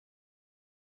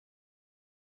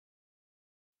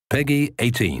Peggy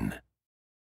 18.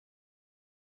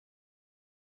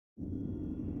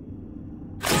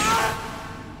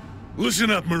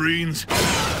 Listen up, Marines.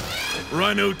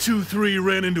 Rhino 2-3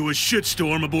 ran into a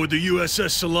shitstorm aboard the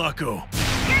USS Sulaco. Get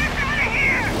us out of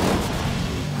here!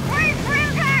 Wait for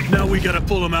impact! Now we gotta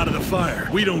pull him out of the fire.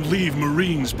 We don't leave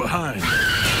Marines behind.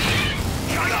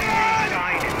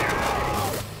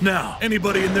 Now,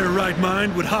 anybody in their right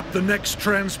mind would hop the next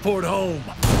transport home.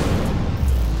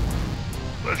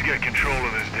 Let's get control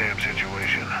of this damn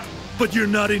situation. But you're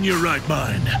not in your right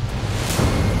mind.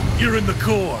 You're in the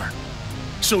core.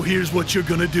 So here's what you're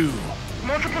gonna do.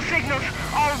 Multiple signals,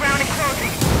 all around and closing.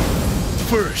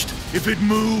 First, if it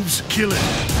moves, kill it.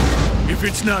 If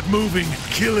it's not moving,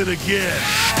 kill it again.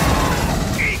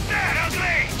 Eat that,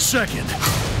 ugly! Second,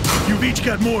 you've each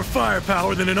got more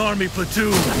firepower than an army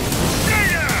platoon. Stay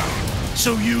down!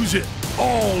 So use it.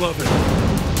 All of it.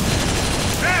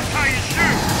 That's how you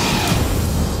shoot!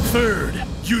 Third,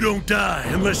 you don't die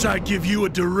unless I give you a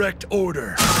direct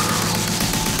order. He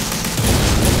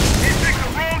picked the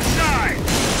wrong side!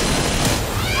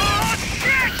 Oh,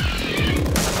 shit!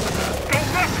 Don't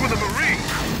mess with a Marine!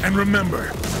 And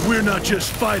remember, we're not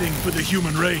just fighting for the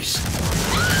human race.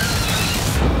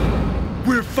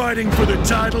 We're fighting for the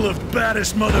title of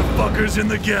baddest motherfuckers in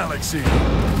the galaxy.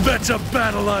 That's a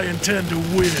battle I intend to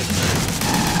win.